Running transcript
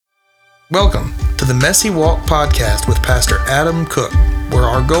Welcome to the Messy Walk podcast with Pastor Adam Cook, where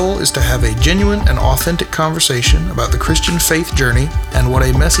our goal is to have a genuine and authentic conversation about the Christian faith journey and what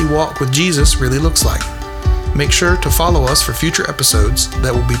a messy walk with Jesus really looks like. Make sure to follow us for future episodes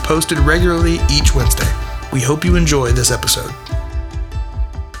that will be posted regularly each Wednesday. We hope you enjoy this episode.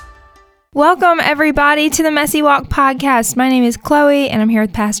 Welcome, everybody, to the Messy Walk podcast. My name is Chloe, and I'm here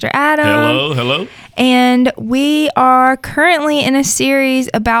with Pastor Adam. Hello. And we are currently in a series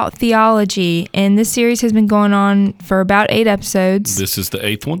about theology, and this series has been going on for about 8 episodes. This is the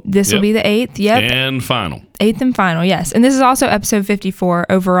 8th one? This will be the 8th, yep. And final. 8th and final, yes. And this is also episode 54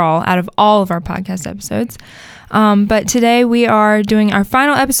 overall out of all of our podcast episodes. But today we are doing our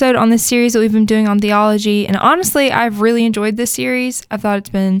final episode on this series that we've been doing on theology. And honestly, I've really enjoyed this series. I thought it's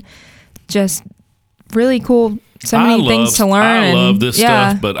been just really cool. So many things to learn. I love this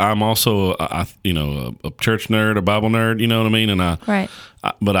stuff, but I'm also, a church nerd, a Bible nerd, you know what I mean? And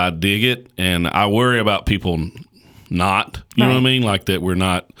but I dig it, and I worry about people not, you know what I mean? Like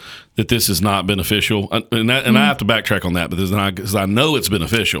that this is not beneficial. And I have to backtrack on that because I know it's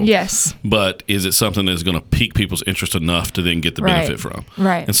beneficial. Yes. But is it something that's going to pique people's interest enough to then get the benefit from?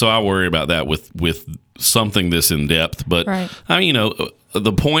 Right. And so I worry about that with something this in depth. But I mean,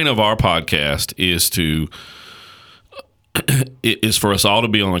 the point of our podcast is for us all to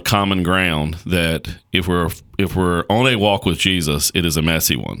be on a common ground that if we're on a walk with Jesus, it is a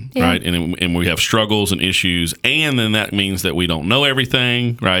messy one, right? And we have struggles and issues, and then that means that we don't know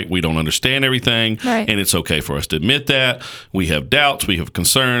everything, right? We don't understand everything, right. And it's okay for us to admit that. We have doubts, we have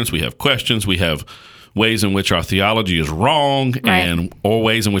concerns, we have questions, we have ways in which our theology is wrong, right. or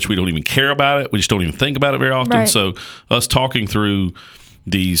ways in which we don't even care about it. We just don't even think about it very often. Right. So us talking through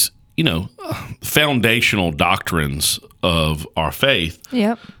these foundational doctrines of our faith,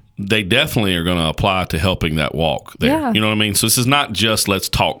 they definitely are going to apply to helping that walk there. Yeah. You know what I mean? So this is not just let's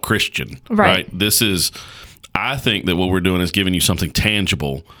talk Christian, right? This is, I think that what we're doing is giving you something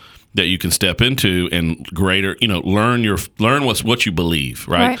tangible that you can step into and greater, learn what you believe,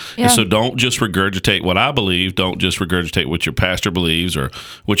 right? Yeah. And so don't just regurgitate what I believe. Don't just regurgitate what your pastor believes or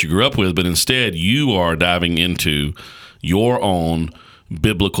what you grew up with, but instead you are diving into your own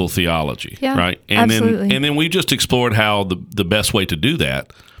biblical theology, right? And absolutely. then we just explored how the best way to do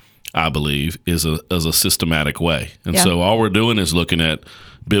that, I believe, is a systematic way. And so all we're doing is looking at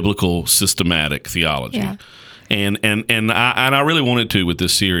biblical systematic theology. Yeah. And I really wanted to with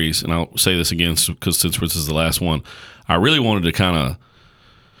this series, and I'll say this again because since this is the last one, I really wanted to kind of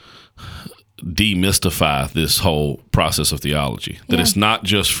demystify this whole process of theology. That it's not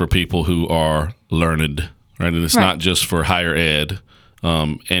just for people who are learned, right? And it's not just for higher ed.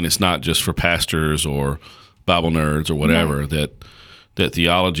 And it's not just for pastors or Bible nerds or whatever, that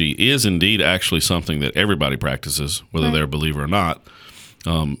theology is indeed actually something that everybody practices, whether they're a believer or not,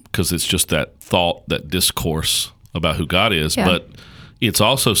 because it's just that thought, that discourse about who God is. Yeah. But it's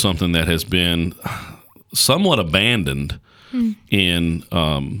also something that has been somewhat abandoned in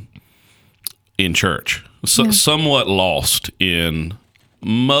church, somewhat lost in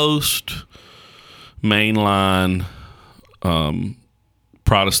most mainline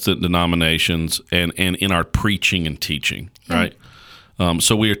Protestant denominations and in our preaching and teaching, right?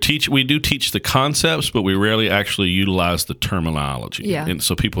 So we do teach the concepts, but we rarely actually utilize the terminology, and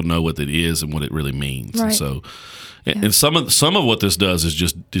so people know what it is and what it really means. Right. And so, and some of what this does is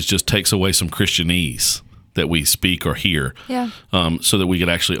just takes away some Christianese that we speak or hear, so that we could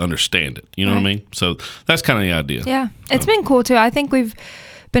actually understand it. You know what I mean? So that's kind of the idea. Yeah, it's been cool too. I think we've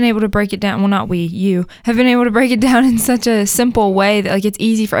been able to break it down. Well, not we, you have been able to break it down in such a simple way that it's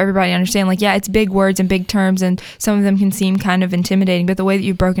easy for everybody to understand. It's big words and big terms, and some of them can seem kind of intimidating, but the way that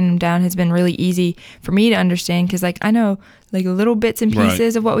you've broken them down has been really easy for me to understand because I know little bits and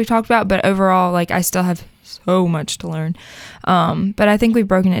pieces of what we've talked about, but overall I still have so much to learn. But I think we've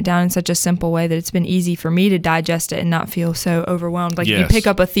broken it down in such a simple way that it's been easy for me to digest it and not feel so overwhelmed. You pick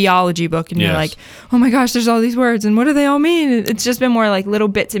up a theology book and you're like, oh my gosh, there's all these words and what do they all mean? It's just been more little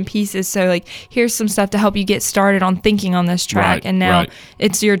bits and pieces. So here's some stuff to help you get started on thinking on this track. And now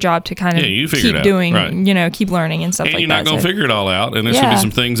it's your job to kind of keep doing, keep learning and stuff like that. And you're not going to figure it all out. And there's going to be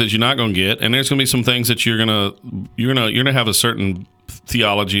some things that you're not going to get. And there's going to be some things that you're going to have a certain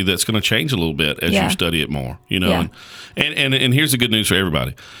theology that's going to change a little bit as you study it more, and here's the good news for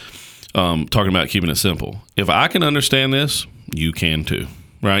everybody, talking about keeping it simple. If I can understand this, you can too,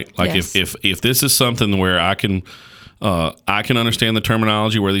 right? If this is something where I can understand the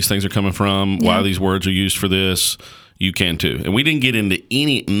terminology, where these things are coming from, why these words are used for this, you can too. And we didn't get into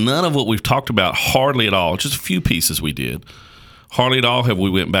none of what we've talked about hardly at all, just a few pieces we did hardly at all have we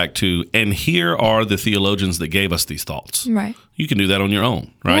went back to, and here are the theologians that gave us these thoughts. Right. You can do that on your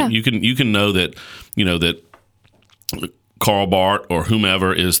own, right? Yeah. You can know that, that Karl Barth or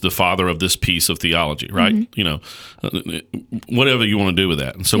whomever is the father of this piece of theology, right? Whatever you want to do with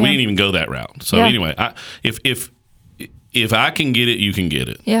that. And so we didn't even go that route. So anyway, if I can get it, you can get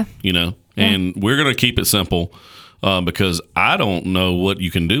it. Yeah. And we're going to keep it simple because I don't know what you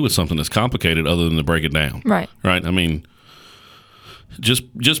can do with something that's complicated other than to break it down. Right. Right. I mean,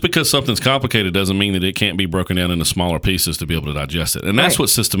 just because something's complicated doesn't mean that it can't be broken down into smaller pieces to be able to digest it. And that's what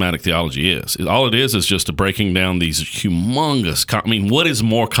systematic theology is. All it is just a breaking down these humongous, what is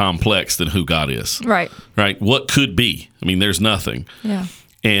more complex than who God is? Right. Right. What could be? There's nothing. Yeah.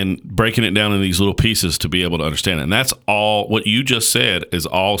 And breaking it down in these little pieces to be able to understand it. And that's all what you just said is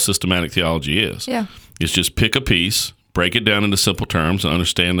all systematic theology is. Yeah. It's just pick a piece, break it down into simple terms and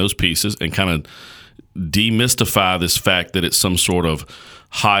understand those pieces and kind of demystify this fact that it's some sort of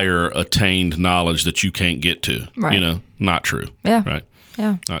higher attained knowledge that you can't get to. Right. Not true. Yeah. Right.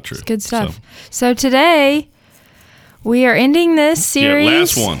 Yeah. Not true. It's good stuff. So today we are ending this series. Yeah,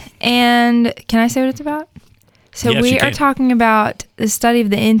 last one. And can I say what it's about? So yes, we are talking about the study of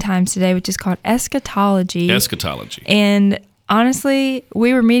the end times today, which is called eschatology. Eschatology. And honestly,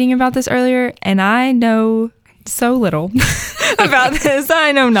 we were meeting about this earlier, and I know so little about this.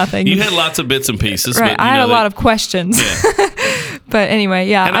 I know nothing. You had lots of bits and pieces. Right. But I had a lot of questions. Yeah. But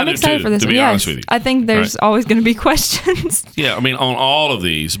anyway, And I'm excited too, for this to one. be honest Yes. with you. I think there's always going to be questions. Yeah, on all of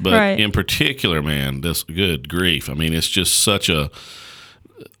these, but Right. in particular, man, this good grief. It's just such a,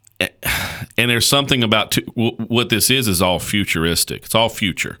 and there's something about what this is all futuristic. It's all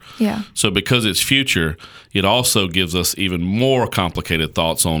future. Yeah. So because it's future, it also gives us even more complicated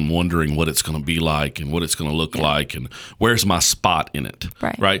thoughts on wondering what it's going to be like and what it's going to look like and where's my spot in it.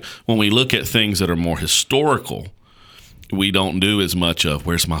 Right. When we look at things that are more historical, we don't do as much of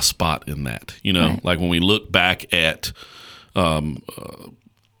where's my spot in that. Like when we look back at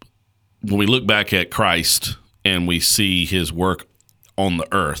Christ and we see his work on the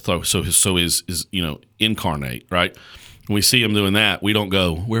earth, so his incarnate, right? When we see him doing that, we don't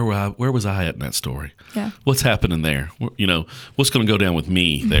go, where was I at in that story? Yeah. What's happening there? What's going to go down with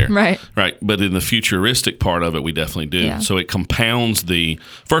me there? Right. Right. But in the futuristic part of it, we definitely do. Yeah. So it compounds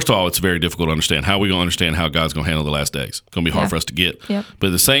first of all, it's very difficult to understand. How are we going to understand how God's going to handle the last days? It's going to be hard for us to get. Yep. But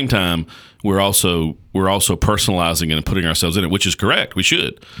at the same time, we're also personalizing it and putting ourselves in it, which is correct. We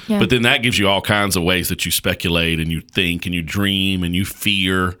should. Yeah. But then that gives you all kinds of ways that you speculate and you think and you dream and you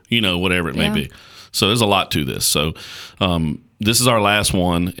fear, whatever it may be. So there's a lot to this. So this is our last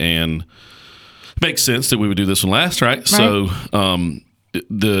one, and it makes sense that we would do this one last, right? So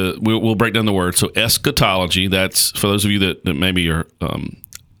we'll break down the word. So eschatology, that's for those of you that maybe are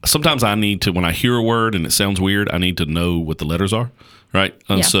sometimes I need to, when I hear a word and it sounds weird, I need to know what the letters are, right?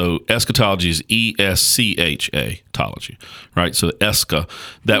 So eschatology is E-S-C-H-A-tology, right? So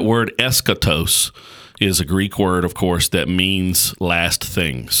that word eschatos is a Greek word, of course, that means last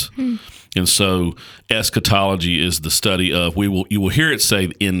things. And so eschatology is the study of, you will hear it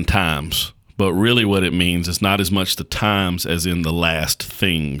say end times, but really what it means is not as much the times as in the last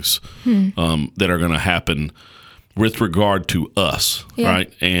things that are going to happen with regard to us,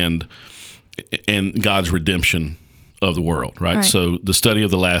 right? And God's redemption of the world, right? So the study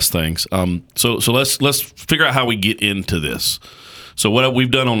of the last things. So let's figure out how we get into this. So what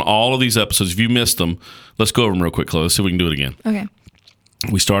we've done on all of these episodes, if you missed them, let's go over them real quick, Chloe. Let's see if we can do it again. Okay.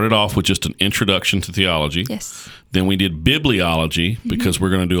 We started off with just an introduction to theology. Yes. Then we did bibliology because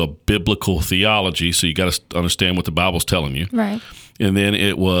we're going to do a biblical theology. So you got to understand what the Bible's telling you. Right. And then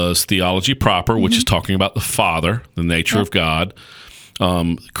it was theology proper, which is talking about the Father, the nature of God.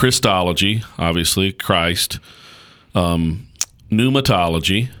 Christology, obviously, Christ.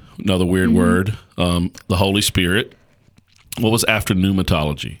 Pneumatology, another weird word. The Holy Spirit. What was after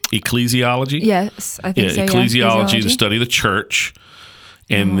pneumatology? Ecclesiology? Yes, I think so. Ecclesiology, the study of the church.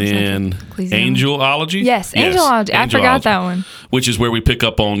 And then angelology? Yes, angelology. I forgot that one. Which is where we pick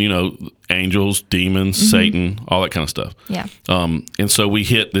up on, angels, demons, Satan, all that kind of stuff. Yeah. And so we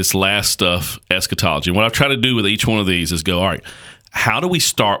hit this last stuff, eschatology. And what I've tried to do with each one of these is go, all right, how do we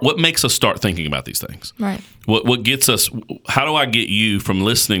start? What makes us start thinking about these things? Right. What gets us, how do I get you from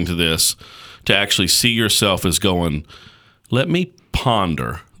listening to this to actually see yourself as going, let me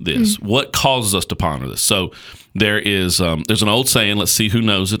ponder this. What causes us to ponder this? So there's an old saying, let's see who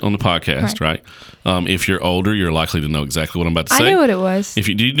knows it on the podcast, right? If you're older, you're likely to know exactly what I'm about to say. I knew what it was. If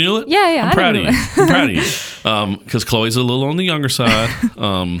you do, you knew it? Yeah, I'm proud of you. I'm proud of you. Because Chloe's a little on the younger side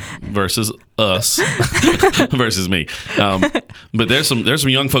versus us versus me. But there's some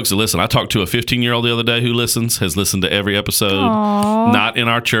young folks that listen. I talked to a 15-year-old the other day who has listened to every episode. Aww. Not in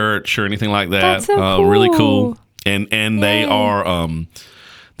our church or anything like that. That's so cool. Really cool. And they are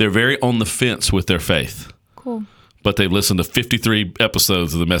they're very on the fence with their faith. Cool. But they've listened to 53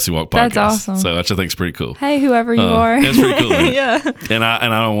 episodes of the Messy Walk podcast. That's awesome. So which I think is pretty cool. Hey, whoever you are. That's pretty cool. Yeah. And I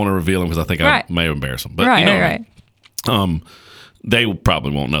don't want to reveal them because I think I may embarrass them. But right. They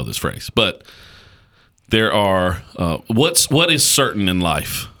probably won't know this phrase. But there are what is certain in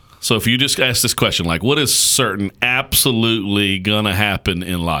life? So if you just ask this question, like what is certain, absolutely gonna happen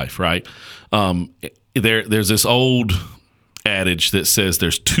in life, right? There's this old adage that says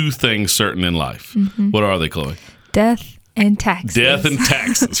there's two things certain in life. Mm-hmm. What are they, Chloe? Death and taxes. Death and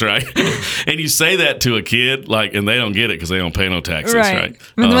taxes, right? And you say that to a kid, and they don't get it because they don't pay no taxes, right?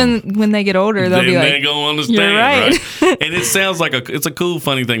 But when they get older, they'll be like, they go understand, you're right. And it sounds like it's a cool,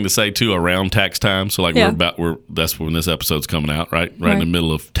 funny thing to say too around tax time. So that's when this episode's coming out, right in the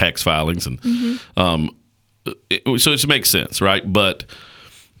middle of tax filings, and so it makes sense, right? But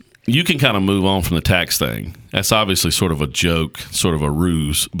you can kind of move on from the tax thing. That's obviously sort of a joke, sort of a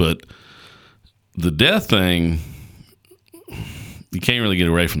ruse, but the death thing, you can't really get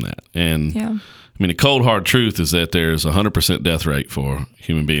away from that. And I mean, the cold hard truth is that there's 100% death rate for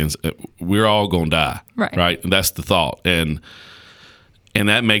human beings. We're all going to die, right? And that's the thought, and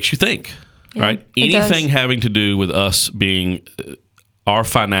that makes you think, right? Anything having to do with us being our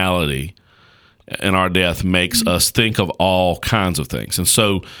finality and our death makes us think of all kinds of things. And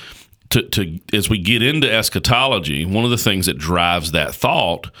so as we get into eschatology, one of the things that drives that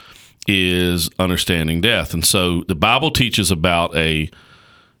thought is understanding death. And so the Bible teaches about a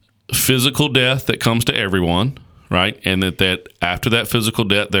physical death that comes to everyone, right? And that after that physical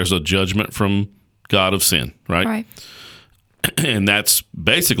death, there's a judgment from God of sin, right? Right. And that's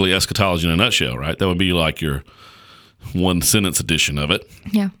basically eschatology in a nutshell, right? That would be like your one sentence edition of it.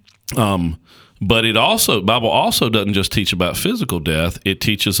 Yeah. But Bible also doesn't just teach about physical death. It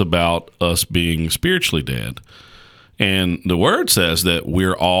teaches about us being spiritually dead. And the Word says that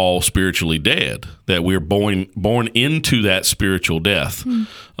we're all spiritually dead, that we're born into that spiritual death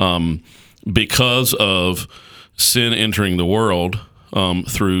because of sin entering the world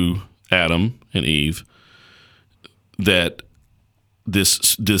through Adam and Eve, that this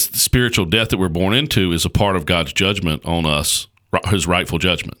spiritual death that we're born into is a part of God's judgment on us, his rightful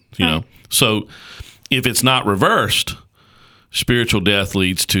judgment, you know. So if it's not reversed, spiritual death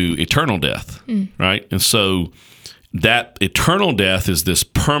leads to eternal death, right? And so that eternal death is this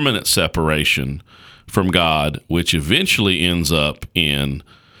permanent separation from God, which eventually ends up in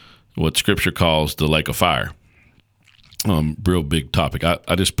what Scripture calls the lake of fire. Real big topic.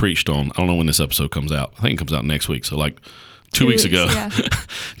 I just preached on, I don't know when this episode comes out. I think it comes out next week. So like 2 weeks ago,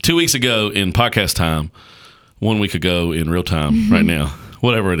 2 weeks ago in podcast time, 1 week ago in real time right now.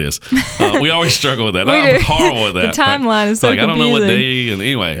 Whatever it is. We always struggle with that. I'm horrible with that. The timeline is so confusing. I don't know what day. And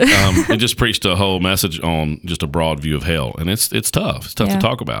anyway, it just preached a whole message on just a broad view of hell. And it's tough. It's tough to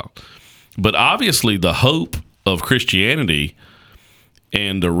talk about. But obviously the hope of Christianity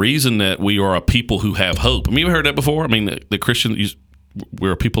and the reason that we are a people who have hope. I mean, you heard that before? I mean, the Christians,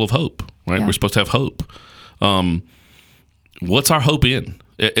 we're a people of hope, right? Yeah. We're supposed to have hope. What's our hope in?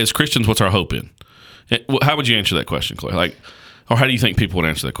 As Christians, what's our hope in? How would you answer that question, Chloe? Or how do you think people would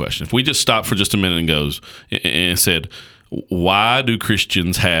answer that question? If we just stopped for just a minute and said, why do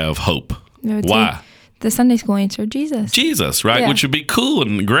Christians have hope? Why? The Sunday school answer, Jesus. Jesus, right? Yeah. Which would be cool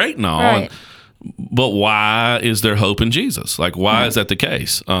and great and all. Right. But why is there hope in Jesus? Why is that the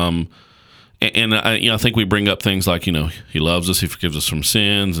case? I think we bring up things like, he loves us, he forgives us from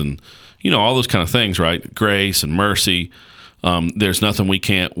sins, and, all those kind of things, right? Grace and mercy. There's nothing we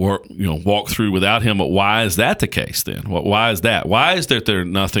can't walk through without him. But why is that the case then? Why is that? Why is there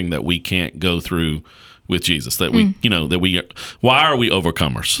nothing that we can't go through with Jesus? That why are we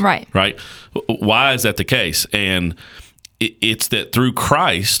overcomers? Right. Right. Why is that the case? And it's that through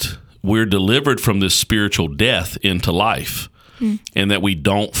Christ, we're delivered from this spiritual death into life, and that we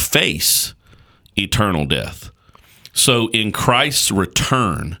don't face eternal death. So in Christ's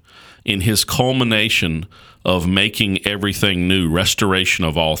return, in his culmination of making everything new, restoration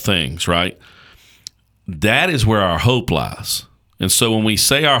of all things, right? That is where our hope lies. And so when we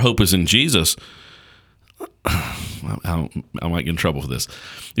say our hope is in Jesus, I might get in trouble for this.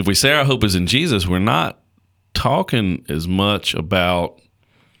 If we say our hope is in Jesus, we're not talking as much about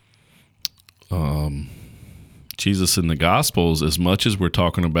Jesus in the Gospels as much as we're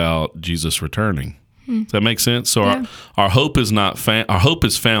talking about Jesus returning. Does that make sense? So our hope is not our hope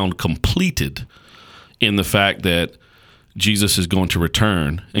is found completed in the fact that Jesus is going to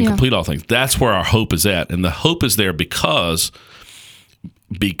return and complete all things. That's where our hope is at, and the hope is there because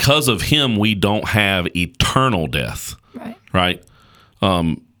of Him we don't have eternal death. Right.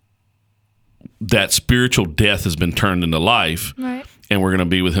 That spiritual death has been turned into life. Right. And we're going to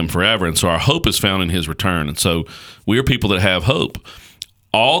be with Him forever. And so our hope is found in His return. And so we are people that have hope.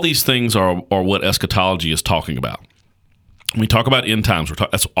 All these things are what eschatology is talking about. When we talk about end times,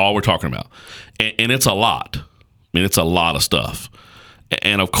 that's all we're talking about. And it's a lot. I mean, it's a lot of stuff.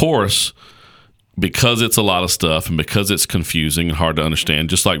 And of course, because it's a lot of stuff and because it's confusing and hard to understand,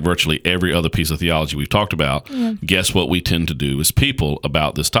 just like virtually every other piece of theology we've talked about, guess what we tend to do as people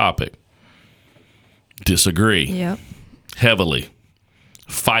about this topic? Disagree. Heavily.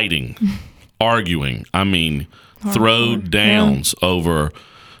 Fighting, arguing. I mean, throw downs over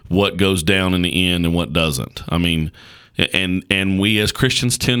what goes down in the end and what doesn't. I mean, and we as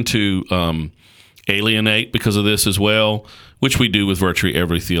Christians tend to alienate because of this as well, which we do with virtually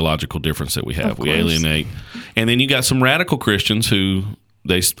every theological difference that we have. We alienate. And then you got some radical Christians who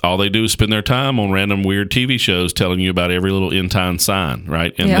all they do is spend their time on random weird TV shows telling you about every little end time sign,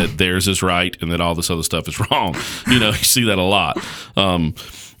 right? And that theirs is right and that all this other stuff is wrong. You see that a lot.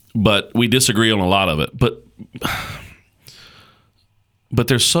 But we disagree on a lot of it. But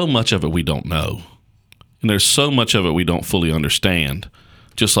there's so much of it we don't know. And there's so much of it we don't fully understand,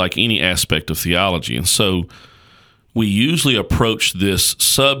 just like any aspect of theology. And so we usually approach this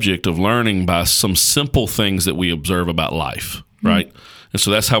subject of learning by some simple things that we observe about life, right? And so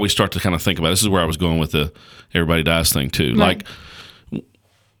that's how we start to kind of think about it. This is where I was going with the everybody dies thing too. Right. Like,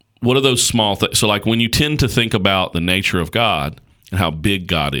 what are those small things? So like when you tend to think about the nature of God and how big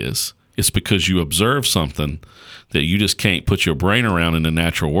God is, it's because you observe something that you just can't put your brain around in the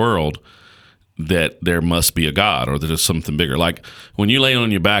natural world, that there must be a God or that there's something bigger. Like when you lay on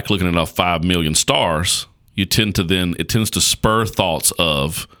your back looking at all 5 million stars, it tends to spur thoughts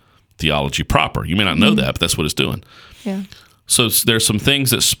of theology proper. You may not know that, but that's what it's doing. Yeah. So there's some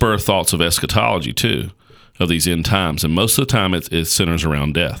things that spur thoughts of eschatology too, of these end times, and most of the time it centers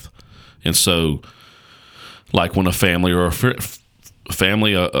around death. And so, like when a family or a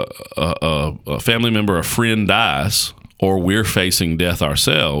family member, a friend dies, or we're facing death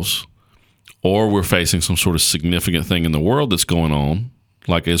ourselves, or we're facing some sort of significant thing in the world that's going on,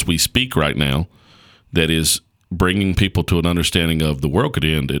 like as we speak right now, that is bringing people to an understanding of the world could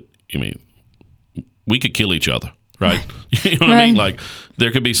end. We could kill each other. Right? You know what I mean? Like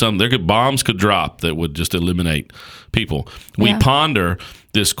bombs could drop that would just eliminate people. We ponder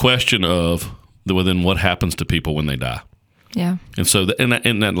this question of then what happens to people when they die. Yeah. And so,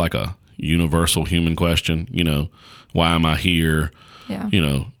 isn't that like a universal human question? Why am I here?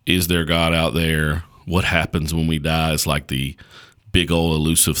 Yeah. Is there God out there? What happens when we die? It's like the big old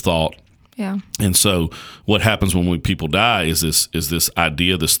elusive thought. Yeah. And so what happens when people die is this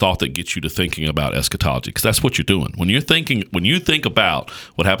idea, this thought that gets you to thinking about eschatology, because that's what you're doing. When you think about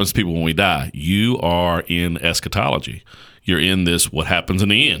what happens to people when we die, you are in eschatology. You're in this what happens in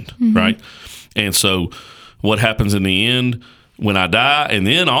the end, right? And so what happens in the end when I die, and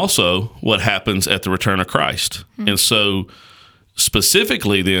then also what happens at the return of Christ. And so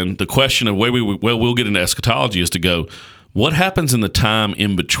specifically then the question of where we'll get into eschatology is to go, what happens in the time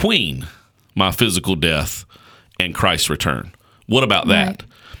in between my physical death and Christ's return? What about that? Right.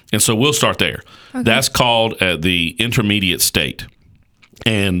 And so we'll start there. Okay. That's called the intermediate state.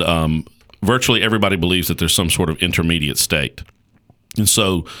 And virtually everybody believes that there's some sort of intermediate state. And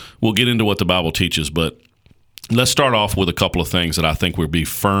so we'll get into what the Bible teaches, but let's start off with a couple of things that I think we'll be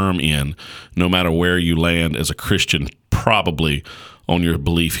firm in, no matter where you land as a Christian, probably on your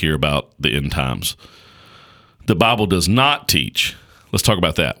belief here about the end times. The Bible does not teach, let's talk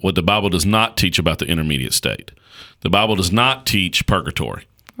about that. What the Bible does not teach about the intermediate state. The Bible does not teach purgatory.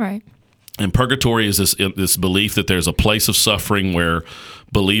 Right. And purgatory is this belief that there's a place of suffering where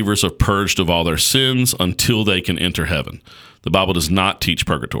believers are purged of all their sins until they can enter heaven. The Bible does not teach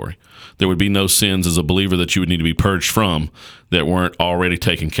purgatory. There would be no sins as a believer that you would need to be purged from that weren't already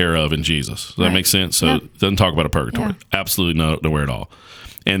taken care of in Jesus. Does that make sense? So it doesn't talk about a purgatory. Yeah. Absolutely nowhere at all.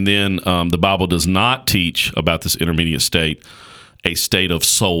 And then the Bible does not teach about this intermediate state, a state of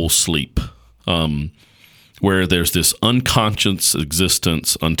soul sleep, where there's this unconscious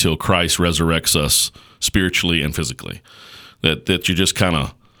existence until Christ resurrects us spiritually and physically. That you're just kind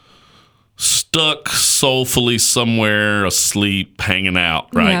of stuck soulfully somewhere asleep, hanging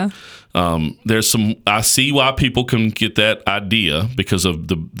out, right? I see why people can get that idea because of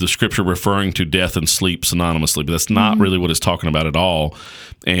the scripture referring to death and sleep synonymously, but that's not really what it's talking about at all.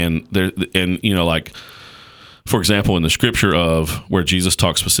 And like, for example, in the scripture of where Jesus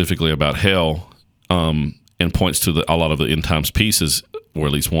talks specifically about hell, and points to a lot of the end times pieces, or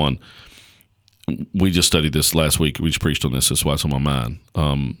at least one. We just studied this last week. We just preached on this. That's why it's on my mind.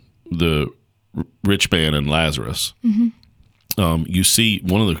 The rich man and Lazarus. You see,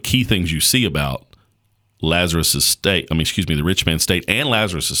 one of the key things you see about Lazarus' state, the rich man's state and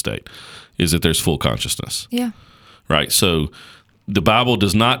Lazarus' state, is that there's full consciousness. Yeah. Right? So the Bible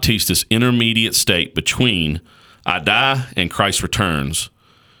does not teach this intermediate state between I die and Christ returns,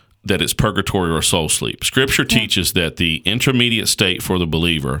 that it's purgatory or soul sleep. Scripture teaches that the intermediate state for the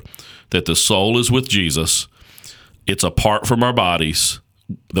believer, that the soul is with Jesus, it's apart from our bodies.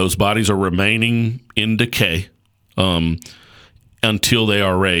 Those bodies are remaining in decay until they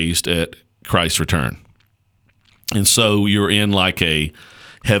are raised at Christ's return. And so you're in like a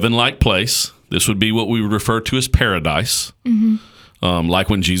heaven-like place. This would be what we would refer to as paradise. Like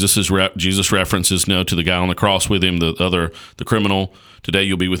when Jesus references to the guy on the cross with him, the criminal. Today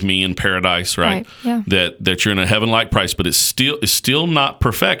you'll be with me in paradise, right? Yeah. That you're in a heaven-like place, but it's still not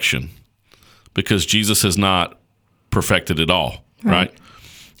perfection because Jesus has not perfected it all, right?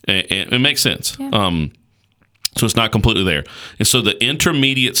 And it makes sense. Yeah. So it's not completely there. And so the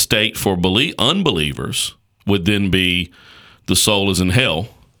intermediate state for unbelievers would then be the soul is in hell.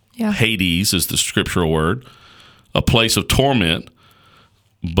 Yeah. Hades is the scriptural word, a place of torment.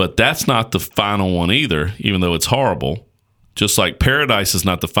 But that's not the final one either, even though it's horrible. Just like paradise is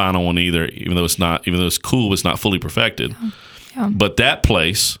not the final one either, even though it's cool, it's not fully perfected. Yeah. But that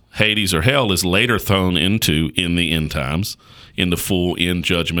place, Hades or hell, is later thrown into in the end times, in the full end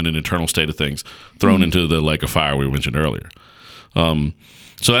judgment and eternal state of things, thrown into the lake of fire we mentioned earlier.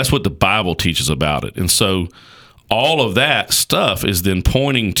 So that's what the Bible teaches about it. And so all of that stuff is then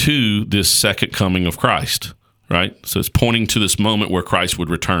pointing to this second coming of Christ. Right? So it's pointing to this moment where Christ would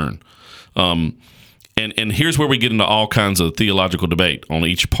return. And here's where we get into all kinds of theological debate on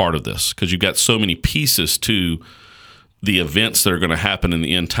each part of this, because you've got so many pieces to the events that are going to happen in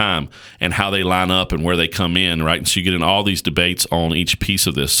the end time and how they line up and where they come in, right? And so you get in all these debates on each piece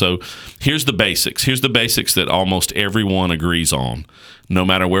of this. So here's the basics. Here's the basics that almost everyone agrees on, no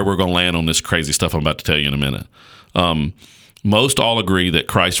matter where we're going to land on this crazy stuff I'm about to tell you in a minute. Most all agree that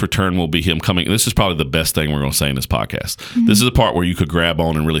Christ's return will be him coming. This is probably the best thing we're going to say in this podcast. This is the part where you could grab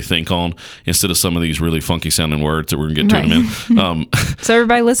on and really think on instead of some of these really funky sounding words that we're going to get to in a minute. So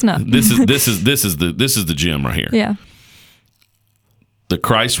everybody listen up. This is the gem right here. Yeah. The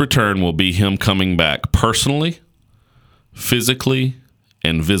Christ's return will be him coming back personally, physically,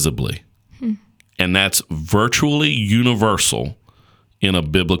 and visibly. And that's virtually universal in a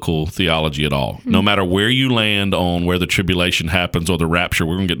biblical theology at all. No matter where you land on where the tribulation happens or the rapture,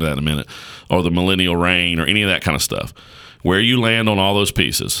 we're going to get to that in a minute, or the millennial reign or any of that kind of stuff, where you land on all those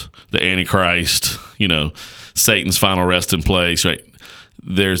pieces, the Antichrist, Satan's final resting place, right?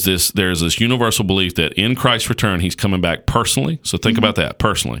 There's this universal belief that in Christ's return, he's coming back personally. So think about that,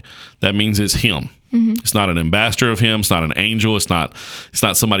 personally. That means it's him. It's not an ambassador of him. It's not an angel. It's not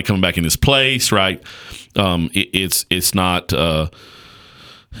somebody coming back in his place, right? It's not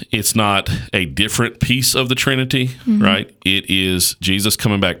a different piece of the Trinity, right? It is Jesus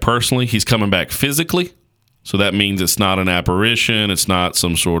coming back personally. He's coming back physically. So that means it's not an apparition. It's not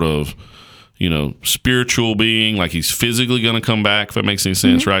some sort of, spiritual being, like he's physically going to come back, if that makes any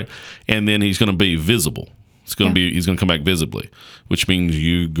sense, right? And then he's going to be visible. He's going to come back visibly, which means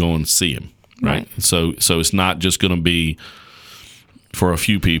you go and see him, right? So it's not just going to be for a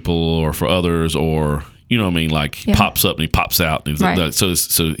few people or for others, or like he pops up and he pops out. And so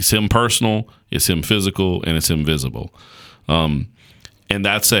it's him personal, it's him physical, and it's him visible. And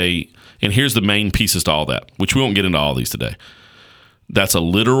here's the main pieces to all that, which we won't get into all these today. That's a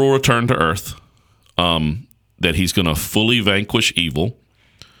literal return to earth, that he's going to fully vanquish evil,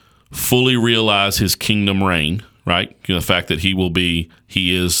 fully realize his kingdom reign, right? The fact that he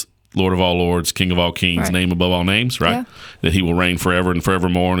is Lord of all lords, King of all kings, name above all names, right? Yeah. That he will reign forever and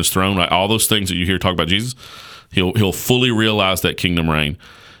forevermore on his throne. Right? All those things that you hear talk about Jesus, he'll fully realize that kingdom reign.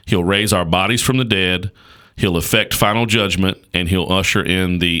 He'll raise our bodies from the dead. He'll effect final judgment, and he'll usher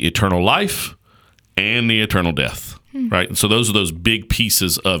in the eternal life and the eternal death, right? And so those are those big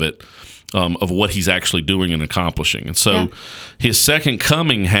pieces of it, of what he's actually doing and accomplishing. And so his second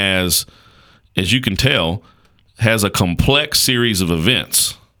coming has, as you can tell, has a complex series of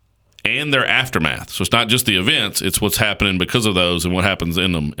events and their aftermath. So it's not just the events, it's what's happening because of those and what happens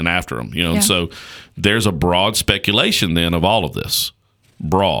in them and after them, And so there's a broad speculation then of all of this.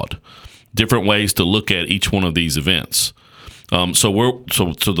 broad. Different ways to look at each one of these events. So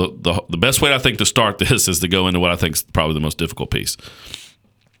the best way I think to start this is to go into what I think is probably the most difficult piece.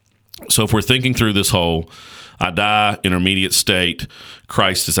 So if we're thinking through this whole I die, intermediate state,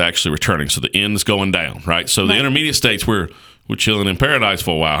 Christ is actually returning. So the end is going down, right? So the intermediate states, we're chilling in paradise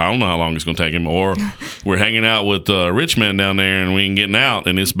for a while. I don't know how long it's going to take him. Or we're hanging out with rich men down there and we ain't getting out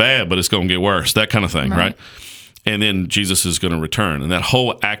and it's bad, but it's going to get worse. That kind of thing, right? And then Jesus is going to return. And that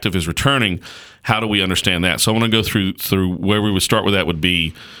whole act of his returning, how do we understand that? So I want to go through where we would start with that would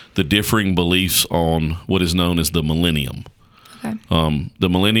be the differing beliefs on what is known as the millennium. Okay. The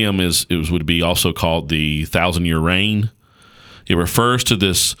millennium would be also called the 1,000-year reign. It refers to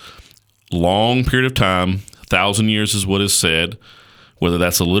this long period of time. 1,000 years is what is said. Whether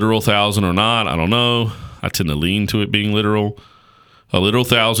that's a literal 1,000 or not, I don't know. I tend to lean to it being literal. A literal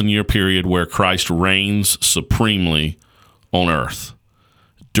 1,000-year period where Christ reigns supremely on earth.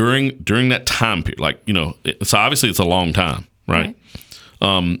 During that time period, so obviously it's a long time, right?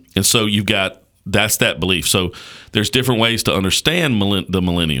 And so you've got, that's that belief. So there's different ways to understand the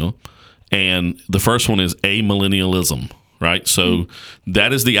millennial, and the first one is amillennialism, right? So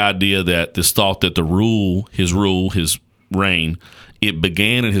that is the idea that this thought that his reign, it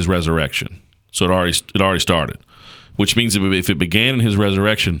began in his resurrection. So it already started, which means if it began in his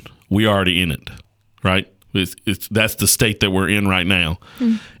resurrection, we're already in it, right? That's the state that we're in right now.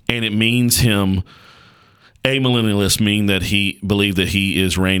 And it means him, amillennialists mean that he believed that he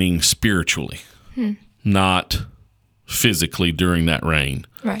is reigning spiritually, not physically during that reign.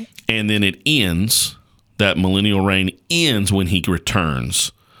 Right. And then it ends, that millennial reign ends when he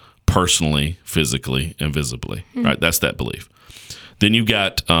returns personally, physically, and visibly, right? That's that belief. Then you've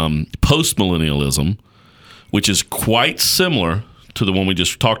got post-millennialism, which is quite similar to the one we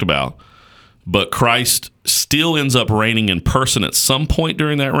just talked about, but Christ still ends up reigning in person at some point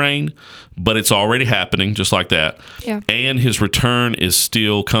during that reign, but it's already happening just like that. Yeah. And his return is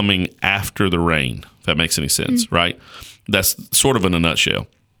still coming after the reign, if that makes any sense, right? That's sort of in a nutshell.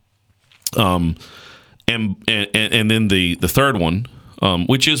 And then the third one,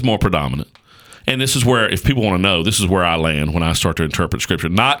 which is more predominant, and this is where, if people want to know, this is where I land when I start to interpret Scripture.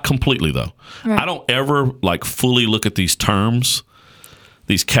 Not completely, though. Right. I don't ever fully look at these terms,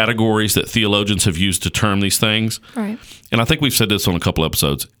 these categories that theologians have used to term these things. Right. And I think we've said this on a couple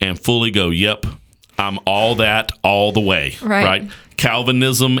episodes, and fully go, yep, I'm all that all the way. Right?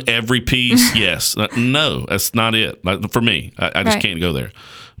 Calvinism, every piece, yes. No, that's not it. For me, I just can't go there.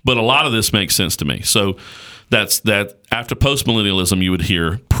 But a lot of this makes sense to me. So that's that. After postmillennialism, you would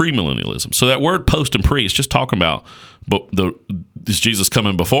hear premillennialism. So that word post and pre is just talking about, but is Jesus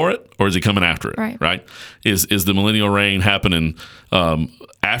coming before it or is he coming after it? Right? Is the millennial reign happening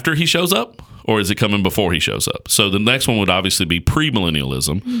after he shows up, or is it coming before he shows up? So the next one would obviously be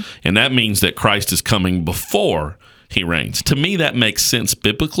premillennialism, and that means that Christ is coming before he reigns. To me, that makes sense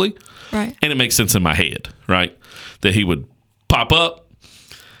biblically, right? And it makes sense in my head, right? That he would pop up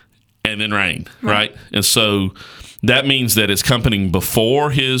and then reign, right? And so that means that it's coming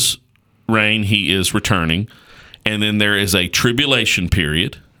before his reign, he is returning, and then there is a tribulation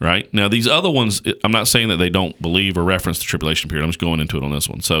period, right? Now, these other ones, I'm not saying that they don't believe or reference the tribulation period. I'm just going into it on this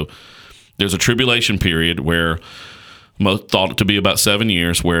one. So there's a tribulation period where most thought it to be about 7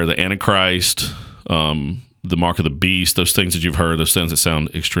 years, where the Antichrist, the mark of the beast, those things that you've heard, those things that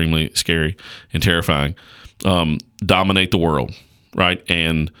sound extremely scary and terrifying, dominate the world, right?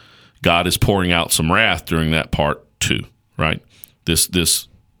 And God is pouring out some wrath during that part too, right? This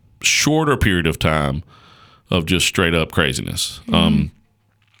shorter period of time of just straight up craziness.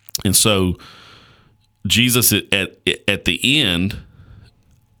 And so Jesus at the end,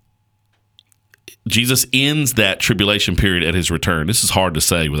 Jesus ends that tribulation period at his return. This is hard to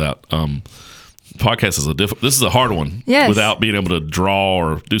say without podcast is this is a hard one, yes, without being able to draw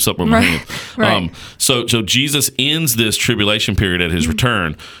or do something with my hand. Right. So Jesus ends this tribulation period at his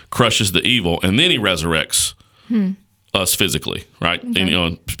return, crushes the evil, and then he resurrects us physically, right? Okay.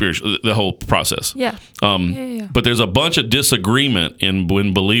 And spiritually, the whole process. Yeah. But there's a bunch of disagreement in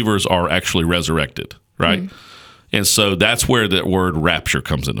when believers are actually resurrected, right? And so that's where that word rapture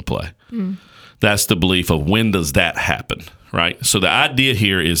comes into play. That's the belief of when does that happen, right? So the idea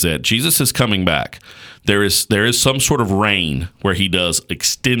here is that Jesus is coming back. There is some sort of reign where he does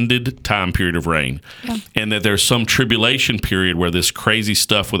extended time period of reign, and that there's some tribulation period where this crazy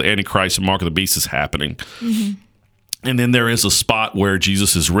stuff with Antichrist and Mark of the Beast is happening. And then there is a spot where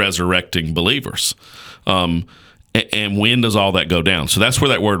Jesus is resurrecting believers. And when does all that go down? So that's where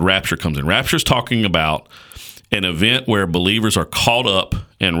that word rapture comes in. Rapture is talking about an event where believers are caught up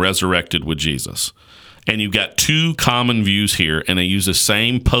and resurrected with Jesus. And you've got two common views here, and they use the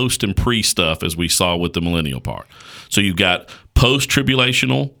same post and pre stuff as we saw with the millennial part. So you've got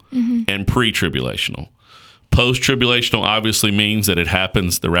post-tribulational and pre-tribulational. Post-tribulational obviously means that it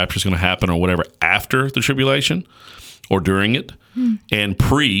happens, the rapture is going to happen or whatever after the tribulation or during it. And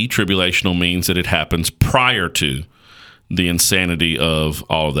pre-tribulational means that it happens prior to the insanity of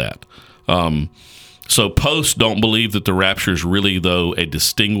all of that. So post don't believe that the rapture is really, though, a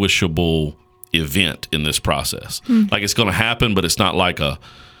distinguishable event in this process. Like it's going to happen, but it's not like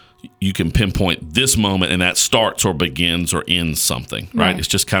you can pinpoint this moment and that starts or begins or ends something, right? It's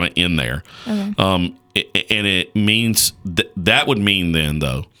just kind of in there. Okay. And it means that would mean then,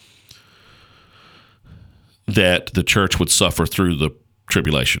 though, that the church would suffer through the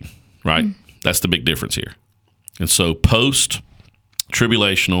tribulation, right? That's the big difference here. And so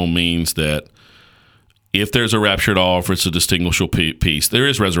post-tribulational means that if there's a rapture at all, if it's a distinguishable piece, there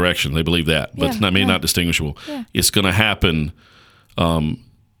is resurrection. They believe that, but it's not distinguishable. Yeah. It's going to happen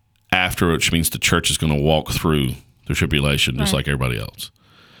after, which means the church is going to walk through the tribulation just like everybody else.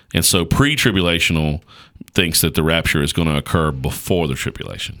 And so pre-tribulational thinks that the rapture is going to occur before the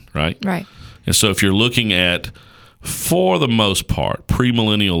tribulation, right? Right. And so if you're looking at, for the most part,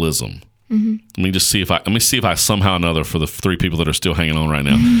 premillennialism, let me see if I somehow or another, for the three people that are still hanging on right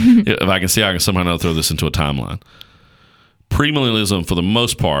now, if I can see how I can somehow or another throw this into a timeline. Premillennialism, for the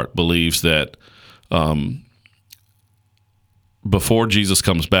most part, believes that before Jesus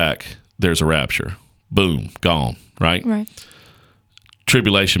comes back, there's a rapture. Boom, gone, right? Right.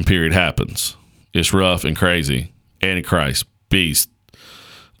 Tribulation period happens. It's rough and crazy. Antichrist, beast,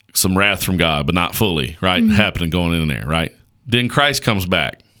 some wrath from God, but not fully, right? Happening, going in there, right? Then Christ comes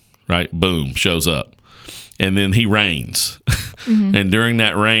back. Right? Boom, shows up. And then he reigns. And during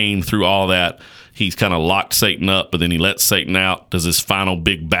that reign, through all that, he's kind of locked Satan up, but then he lets Satan out, does this final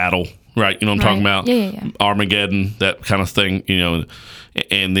big battle, right? You know what I'm talking about? Yeah. Armageddon, that kind of thing, you know.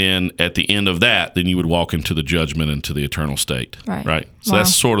 And then at the end of that, then you would walk into the judgment, into the eternal state, right? So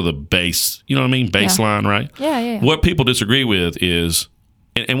that's sort of the base, you know what I mean? Baseline, right? Yeah. What people disagree with is,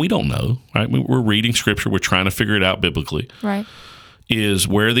 and we don't know, right? We're reading Scripture, we're trying to figure it out biblically. Right. Is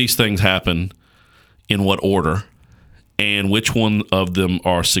where these things happen, in what order, and which one of them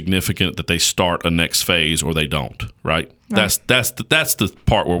are significant that they start a next phase or they don't, right? That's the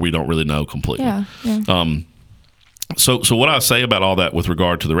part where we don't really know completely. Yeah. So what I say about all that with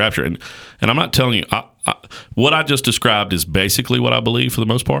regard to the rapture, and I'm not telling you, what I just described is basically what I believe for the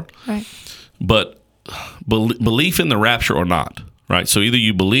most part. Right. But belief in the rapture or not, right? So either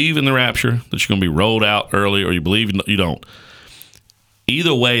you believe in the rapture, that you're going to be rolled out early, or you believe you don't.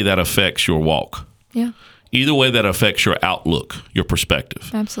 Either way, that affects your walk. Yeah. Either way, that affects your outlook, your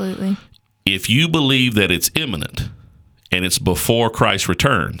perspective. Absolutely. If you believe that it's imminent and it's before Christ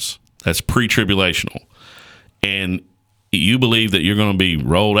returns, that's pre-tribulational, and you believe that you're going to be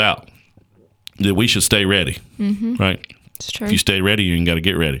rolled out, then we should stay ready, right? It's true. If you stay ready, you ain't got to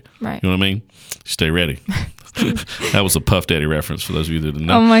get ready. Right. You know what I mean? Stay ready. That was a Puff Daddy reference for those of you that didn't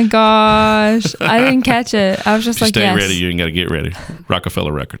know. Oh my gosh. I didn't catch it. I was just like, stay ready, you ain't got to get ready.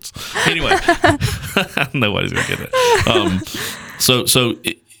 Rockefeller Records. Anyway, nobody's going to get it. So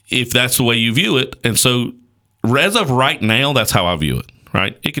if that's the way you view it, and so as of right now, that's how I view it,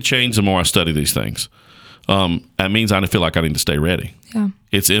 right? It could change the more I study these things. That means I feel like I need to stay ready. Yeah.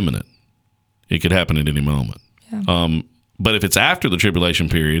 It's imminent. It could happen at any moment. Yeah. But if it's after the tribulation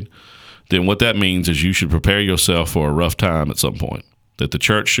period, then what that means is you should prepare yourself for a rough time at some point, that the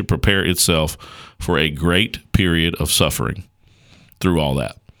church should prepare itself for a great period of suffering through all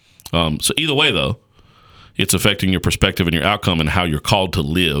that. So either way, though, it's affecting your perspective and your outcome and how you're called to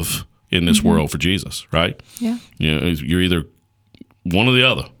live in this world for Jesus, right? Yeah. You know, you're either one or the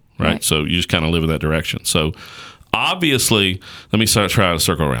other, right? So you just kind of live in that direction. So obviously, let me try to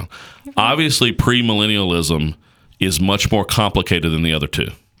circle around. Okay. Obviously, premillennialism is much more complicated than the other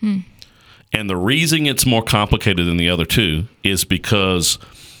two. And the reason it's more complicated than the other two is because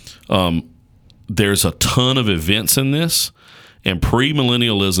there's a ton of events in this, and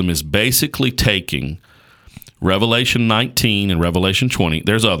premillennialism is basically taking Revelation 19 and Revelation 20.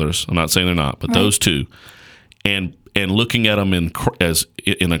 There's others. I'm not saying they're not, but those two, and looking at them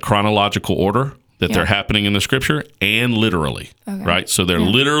in a chronological order that they're happening in the Scripture, and literally, right? So they're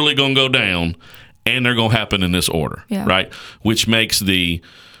literally going to go down, and they're going to happen in this order, right? Which makes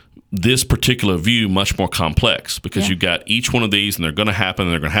this particular view much more complex, because you've got each one of these, and they're going to happen,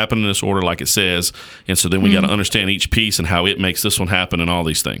 and they're going to happen in this order like it says, and so then we got to understand each piece and how it makes this one happen and all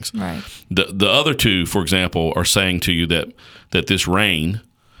these things. Right. The other two, for example, are saying to you that this reign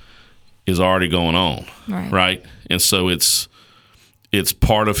is already going on, right? And so it's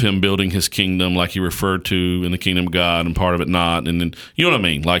part of him building his kingdom, like he referred to in the kingdom of God, and part of it not. And then, you know what I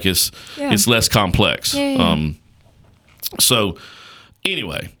mean? Like it's less complex. So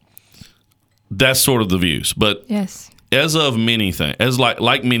anyway, that's sort of the views. But as of many things, as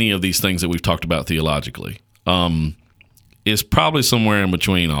like many of these things that we've talked about theologically, is probably somewhere in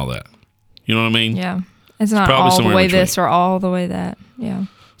between all that. You know what I mean? Yeah. It's not all the way this or all the way that. Yeah.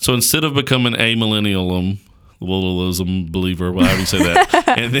 So instead of becoming a millennialism believer, whatever you say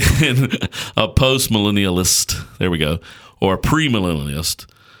that, and then a post-millennialist, there we go, or a premillennialist,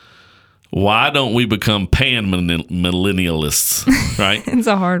 why don't we become pan-millennialists, right? It's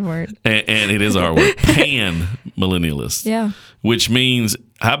a hard word. And it is a hard word. Pan-millennialists. Yeah. Which means,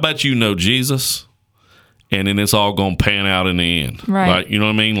 how about you know Jesus, and then it's all going to pan out in the end. Right. Like, you know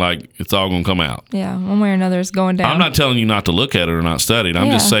what I mean? Like, it's all going to come out. Yeah, one way or another, it's going down. I'm not telling you not to look at it or not study it.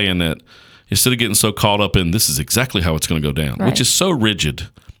 I'm just saying that instead of getting so caught up in this is exactly how it's going to go down, which is so rigid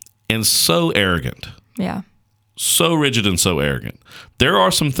and so arrogant. Yeah. So rigid and so arrogant. There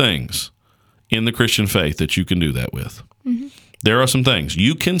are some things in the Christian faith that you can do that with. Mm-hmm. There are some things.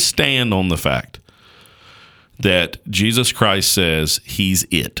 You can stand on the fact that Jesus Christ says he's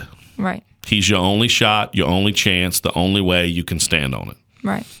it. Right. He's your only shot, your only chance, the only way you can stand on it.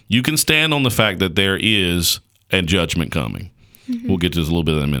 Right. You can stand on the fact that there is a judgment coming. Mm-hmm. We'll get to this a little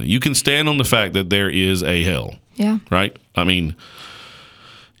bit in a minute. You can stand on the fact that there is a hell. Yeah. Right? I mean,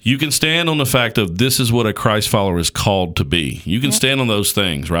 you can stand on the fact of this is what a Christ follower is called to be. You can stand on those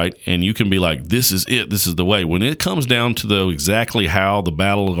things, right? And you can be like, this is it. This is the way. When it comes down to exactly how the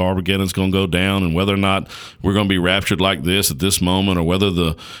battle of Armageddon is going to go down and whether or not we're going to be raptured like this at this moment or whether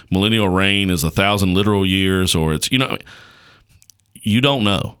the millennial reign is 1,000 literal years or it's, you you don't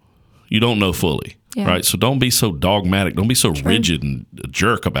know. You don't know fully, right? So don't be so dogmatic. Don't be so rigid and a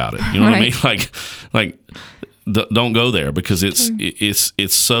jerk about it. You know what I mean? Like, don't go there because it's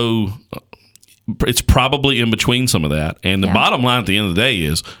so it's probably in between some of that. And the bottom line at the end of the day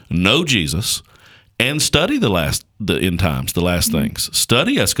is know Jesus and study the end times, the last things.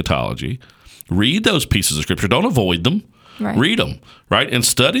 Study eschatology. Read those pieces of scripture. Don't avoid them. Right. Read them, right? And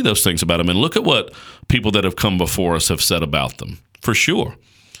study those things about them and look at what people that have come before us have said about them, for sure.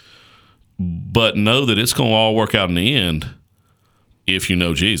 But know that it's going to all work out in the end if you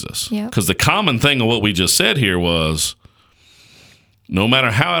know Jesus. Because the common thing of what we just said here was no matter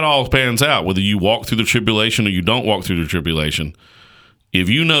how it all pans out, whether you walk through the tribulation or you don't walk through the tribulation, if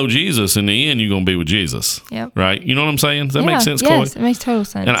you know Jesus, in the end, you're going to be with Jesus. Yep. Right? You know what I'm saying? Does that make sense, Chloe? Yes, it makes total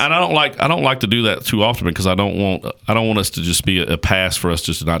sense. And I don't like to do that too often because I don't want us to just be a pass for us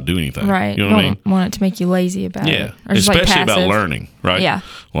just to not do anything. Right. You know what I mean? Want it to make you lazy about it. Yeah. Especially about learning, right? Yeah.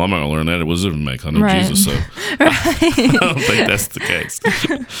 Well, I'm not going to learn that. It was different make. I know Jesus, so I don't think that's the case.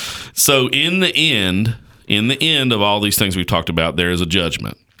 So in the end of all these things we've talked about, there is a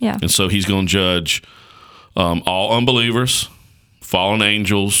judgment. Yeah. And so he's going to judge all unbelievers, fallen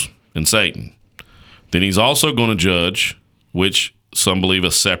angels, and Satan. Then he's also going to judge, which some believe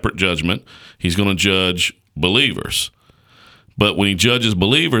a separate judgment. He's going to judge believers. But when he judges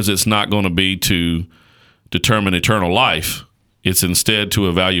believers, it's not going to be to determine eternal life. It's instead to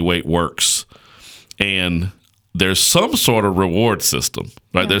evaluate works. And there's some sort of reward system,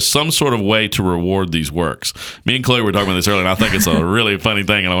 right? Yeah. There's some sort of way to reward these works. Me and Chloe were talking about this earlier, and I think it's a really funny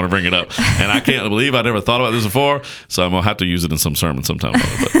thing, and I want to bring it up. And I can't believe I never thought about this before, so I'm going to have to use it in some sermon sometime. But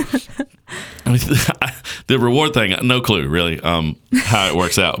the reward thing, no clue, really, how it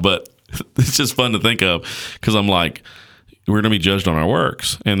works out. But it's just fun to think of because I'm like, we're going to be judged on our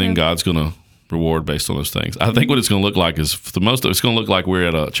works, and then God's going to reward based on those things. I think what it's going to look like is, for the most of it, it's going to look like we're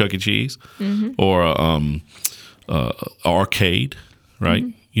at a Chuck E. Cheese or a arcade, right?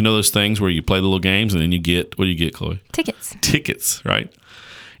 Mm-hmm. You know those things where you play the little games and then you get, what do you get, Chloe? Tickets, right?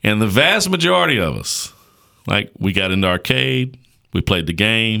 And the vast majority of us, like, we got into arcade, we played the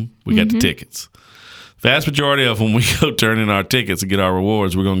game, we got the tickets. Vast majority of when we go turn in our tickets and get our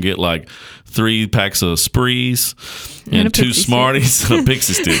rewards, we're going to get like 3 packs of Sprees and 2 Smarties, a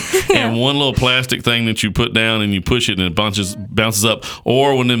pixie stick, and one little plastic thing that you put down and you push it and it bounces up.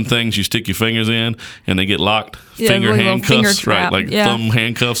 Or one of them things you stick your fingers in and they get locked, finger handcuffs, right? Like thumb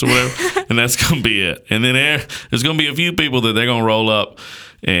handcuffs or whatever. And that's going to be it. And then there's going to be a few people that they're going to roll up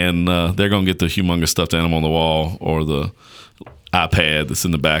and they're going to get the humongous stuffed animal on the wall or the iPad that's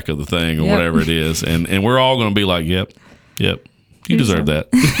in the back of the thing or whatever it is. And we're all going to be like, yep, you deserve that.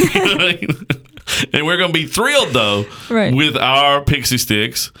 And we're going to be thrilled, though, with our pixie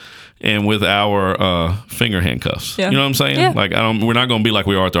sticks and with our finger handcuffs. Yeah. You know what I'm saying? Yeah. Like, we're not going to be like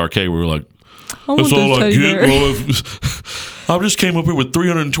we are at the arcade where we're like, that's all I get. Well, I just came up here with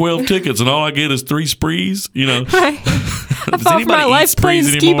 312 tickets and all I get is 3 Sprees, you know. I fought for my life playing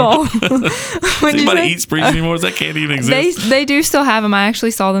skee ball. Does anybody eat sprees anymore? Does that candy even exist? They do still have them. I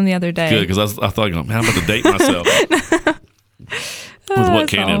actually saw them the other day. Good, because I thought, man, I'm about to date myself. With what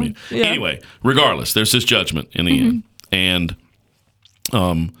candy I mean. Yeah. Anyway, regardless, there's this judgment in the end. And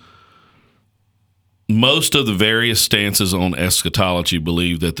most of the various stances on eschatology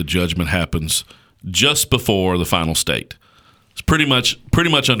believe that the judgment happens just before the final state. It's pretty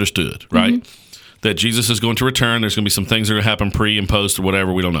much understood, right? That Jesus is going to return. There's going to be some things that are going to happen pre and post or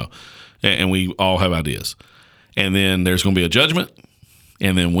whatever. We don't know. And we all have ideas. And then there's going to be a judgment.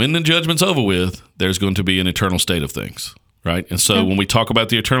 And then when the judgment's over with, there's going to be an eternal state of things, right? And so when we talk about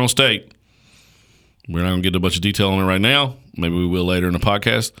the eternal state, we're not going to get into a bunch of detail on it right now. Maybe we will later in the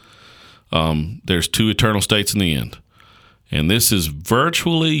podcast. There's 2 eternal states in the end. And this is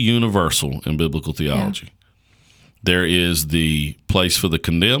virtually universal in biblical theology. Yeah. There is the place for the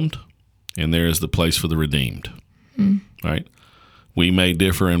condemned, and there is the place for the redeemed, right? We may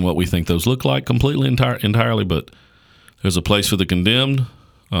differ in what we think those look like completely entirely, but there's a place for the condemned,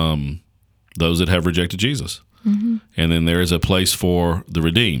 those that have rejected Jesus. And then there is a place for the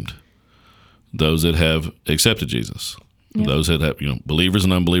redeemed, those that have accepted Jesus, those that have, believers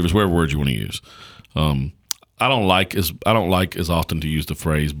and unbelievers, whatever word you want to use. I don't like as often to use the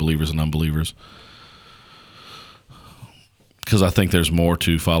phrase believers and unbelievers, because I think there's more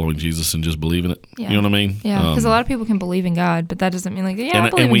to following Jesus than just believing it. Yeah. You know what I mean? Yeah, because a lot of people can believe in God, but that doesn't mean I believe in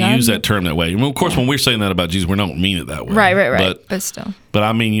God. And we use that term that way. And of course, when we're saying that about Jesus, we don't mean it that way. Right. But still. But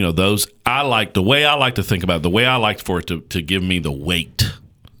I mean, those, the way I like to think about it, the way I like for it to give me the weight,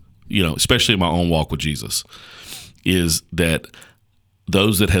 especially in my own walk with Jesus, is that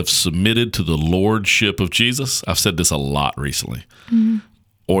those that have submitted to the lordship of Jesus, I've said this a lot recently,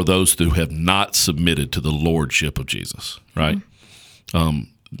 or those who have not submitted to the lordship of Jesus, right?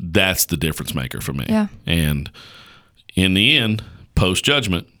 That's the difference maker for me. Yeah. And in the end,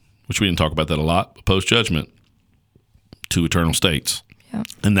 post-judgment, which we didn't talk about that a lot, but post-judgment, 2 eternal states. Yeah.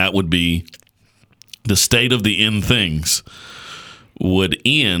 And that would be the state of the end things would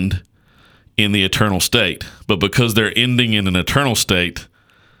end in the eternal state. But because they're ending in an eternal state,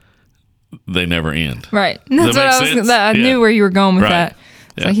 they never end. Right. That's what I knew where you were going with that.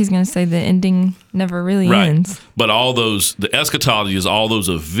 It's like he's going to say the ending never really ends. But the eschatology is all those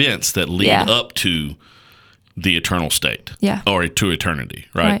events that lead up to the eternal state. Yeah. Or to eternity,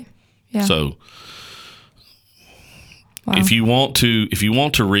 right? Yeah. So if you want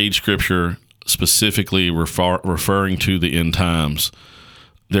to read Scripture specifically referring to the end times,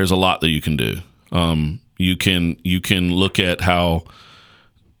 there's a lot that you can do. You can look at how.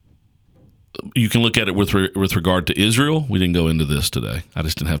 You can look at it with regard to Israel. We didn't go into this today. I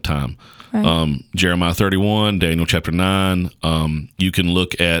just didn't have time. Right. Jeremiah 31, Daniel chapter 9. You can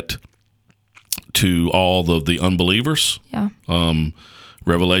look at to all of the unbelievers. Yeah.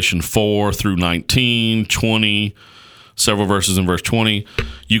 Revelation 4 through 19, 20, several verses in verse 20.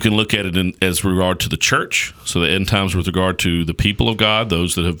 You can look at it as regard to the church. So the end times with regard to the people of God,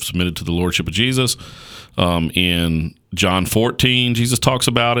 those that have submitted to the lordship of Jesus. In John 14, Jesus talks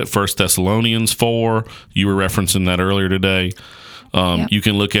about it. 1 Thessalonians 4, you were referencing that earlier today. You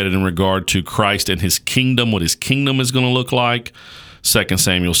can look at it in regard to Christ and his kingdom, what his kingdom is going to look like. 2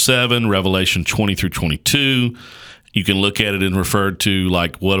 Samuel 7, Revelation 20 through 22. You can look at it and refer to,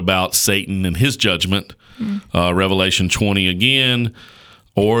 what about Satan and his judgment? Revelation 20 again,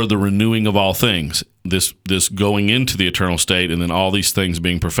 or the renewing of all things. This going into the eternal state, and then all these things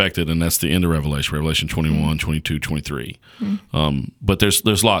being perfected, and that's the end of Revelation 21, 22, 23. But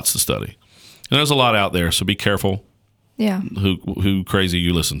there's lots to study. And there's a lot out there, so be careful who crazy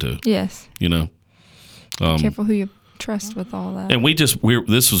you listen to. Yes. Careful who you trust with all that. And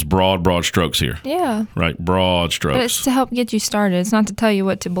this was broad strokes here. Yeah. Right, broad strokes. But it's to help get you started. It's not to tell you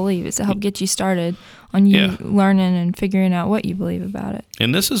what to believe. It's to help get you started on you learning and figuring out what you believe about it.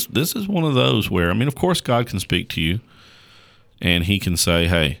 And this is one of those where, of course, God can speak to you, and he can say,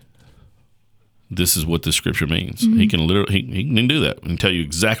 hey, this is what this scripture means. He can he can do that and tell you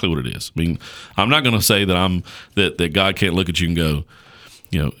exactly what it is. I'm not going to say that God can't look at you and go,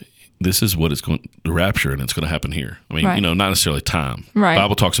 this is what it's going the rapture, and it's going to happen here. Not necessarily time. Right. The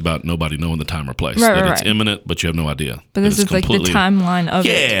Bible talks about nobody knowing the time or place. Right, it's imminent, but you have no idea. But this is the timeline of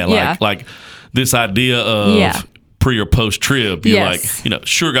it. Like this idea of pre or post trib. You're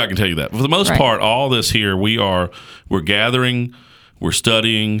sure, God can tell you that. But for the most part, all this here, we're gathering, we're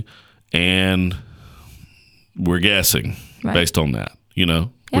studying, and we're guessing based on that.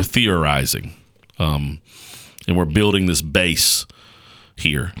 We're theorizing, and we're building this base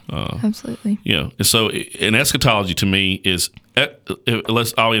here. Absolutely. And so in eschatology to me is,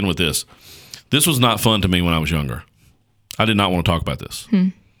 I'll end with this. This was not fun to me when I was younger. I did not want to talk about this.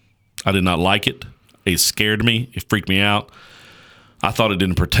 I did not like it. It scared me. It freaked me out. I thought it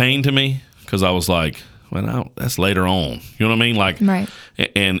didn't pertain to me because I was like, well, that's later on. You know what I mean? Like, right.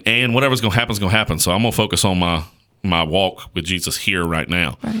 And whatever's going to happen is going to happen. So I'm going to focus on my walk with Jesus here right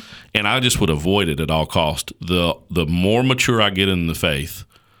now. Right. And I just would avoid it at all cost. The more mature I get in the faith,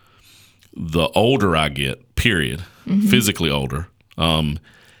 the older I get, period, physically older. And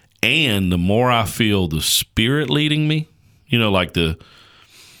the more I feel the Spirit leading me, like the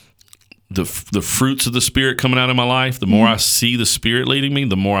fruits of the Spirit coming out of my life, the more I see the Spirit leading me,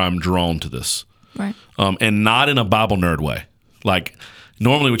 the more I'm drawn to this. Right. And not in a Bible nerd way. Like,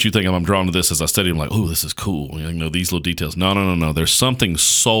 normally what you think of, I'm drawn to this as I study, I'm like, oh, this is cool. These little details. No. There's something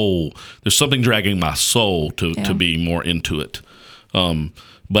dragging my soul to be more into it.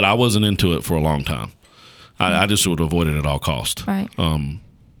 But I wasn't into it for a long time. I just would avoid it at all cost. Right.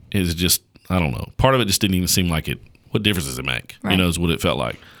 It's just, I don't know. Part of it just didn't even seem like it. What difference does it make? Right. Is what it felt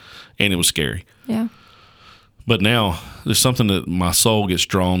like. And it was scary. Yeah. But now there's something that my soul gets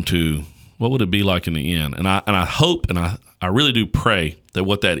drawn to. What would it be like in the end? And I hope, and I really do pray that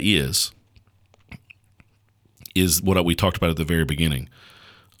what that is what we talked about at the very beginning.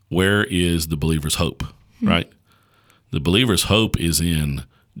 Where is the believer's hope, right? The believer's hope is in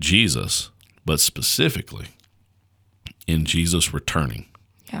Jesus, but specifically in Jesus returning,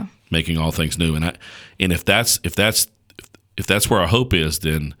 making all things new. And if that's where our hope is,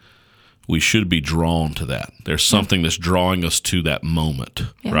 then we should be drawn to that. There's something that's drawing us to that moment,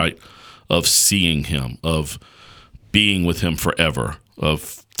 right? Of seeing him, of being with him forever, of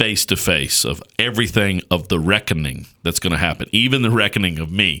face to face, of everything, of the reckoning that's going to happen, even the reckoning of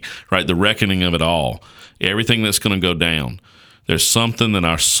me, right? The reckoning of it all, everything that's going to go down. There's something in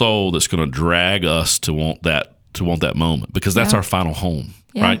our soul that's going to drag us to want that moment, because that's our final home,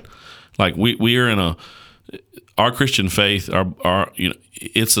 right? Like we are in our Christian faith, our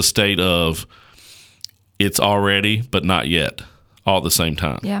it's a state of it's already but not yet, all at the same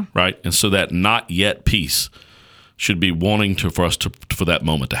time, right? And so that not yet piece should be wanting for that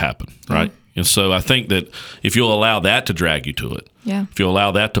moment to happen, right? And so I think that if you'll allow that to drag you to it, if you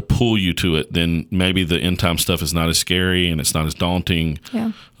allow that to pull you to it, then maybe the end time stuff is not as scary and it's not as daunting,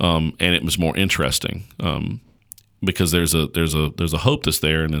 and it was more interesting, because there's a hope that's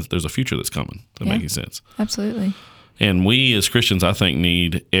there, and there's a future that's coming. That making sense? Absolutely. And we as Christians, I think,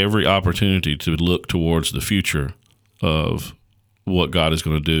 need every opportunity to look towards the future of what God is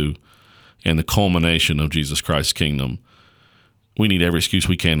going to do and the culmination of Jesus Christ's kingdom. We need every excuse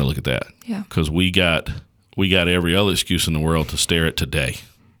we can to look at that. Yeah. Because we got every other excuse in the world to stare at today,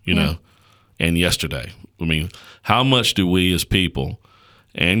 know, and yesterday. I mean, how much do we as people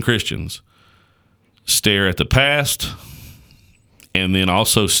and Christians stare at the past and then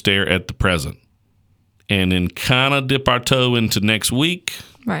also stare at the present and then kind of dip our toe into next week?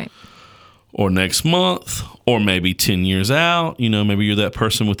 Right. Or next month, or maybe 10 years out. Maybe you're that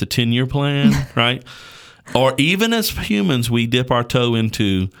person with the 10-year plan, right? Or even as humans, we dip our toe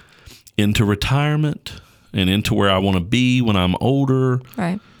into retirement and into where I want to be when I'm older.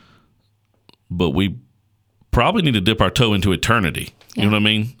 Right. But we probably need to dip our toe into eternity. You know what I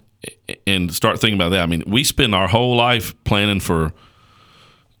mean? And start thinking about that. I mean, we spend our whole life planning for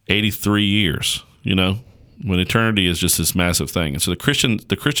 83 years, when eternity is just this massive thing. And so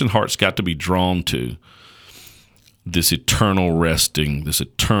the Christian heart's got to be drawn to this eternal resting, this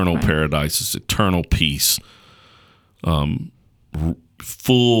eternal paradise, this eternal peace,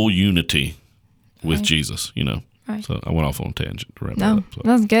 full unity with Jesus, Right. So I went off on a tangent to wrap that up. So.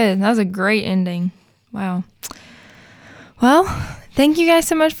 That was good. That was a great ending. Wow. Well, thank you guys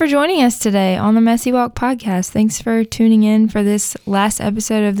so much for joining us today on the Messy Walk podcast. Thanks for tuning in for this last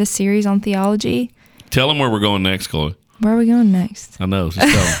episode of this series on theology. Tell them where we're going next, Chloe. Where are we going next? I know. Just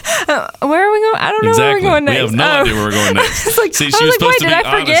tell them. Where are we going? I don't know where we're going next. We have no idea where we're going next. See, she was supposed to be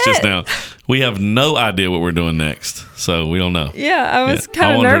honest just now. We have no idea what we're doing next, so we don't know. Yeah, I was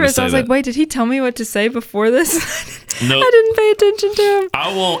kind of nervous. I was like, wait, did he tell me what to say before this? Nope. I didn't pay attention to him.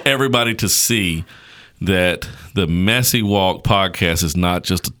 I want everybody to see that the Messy Walk podcast is not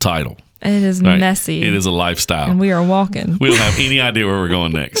just a title. It is messy. It is a lifestyle. And we are walking. We don't have any idea where we're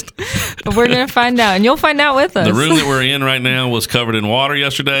going next. But we're going to find out, and you'll find out with us. The room that we're in right now was covered in water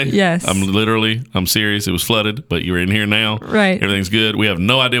yesterday. Yes. I'm serious. It was flooded, but you're in here now. Right. Everything's good. We have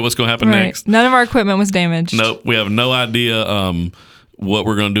no idea what's going to happen next. None of our equipment was damaged. Nope. We have no idea what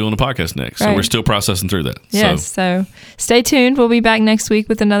we're going to do on the podcast next. So we're still processing through that. Yes. So stay tuned. We'll be back next week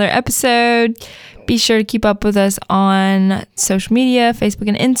with another episode. Be sure to keep up with us on social media, Facebook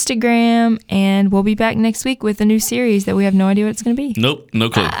and Instagram, and we'll be back next week with a new series that we have no idea what it's going to be. Nope, no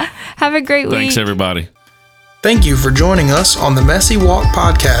clue. Have a great week. Thanks, everybody. Thank you for joining us on the Messy Walk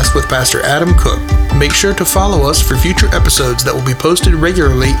podcast with Pastor Adam Cook. Make sure to follow us for future episodes that will be posted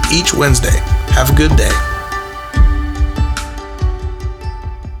regularly each Wednesday. Have a good day.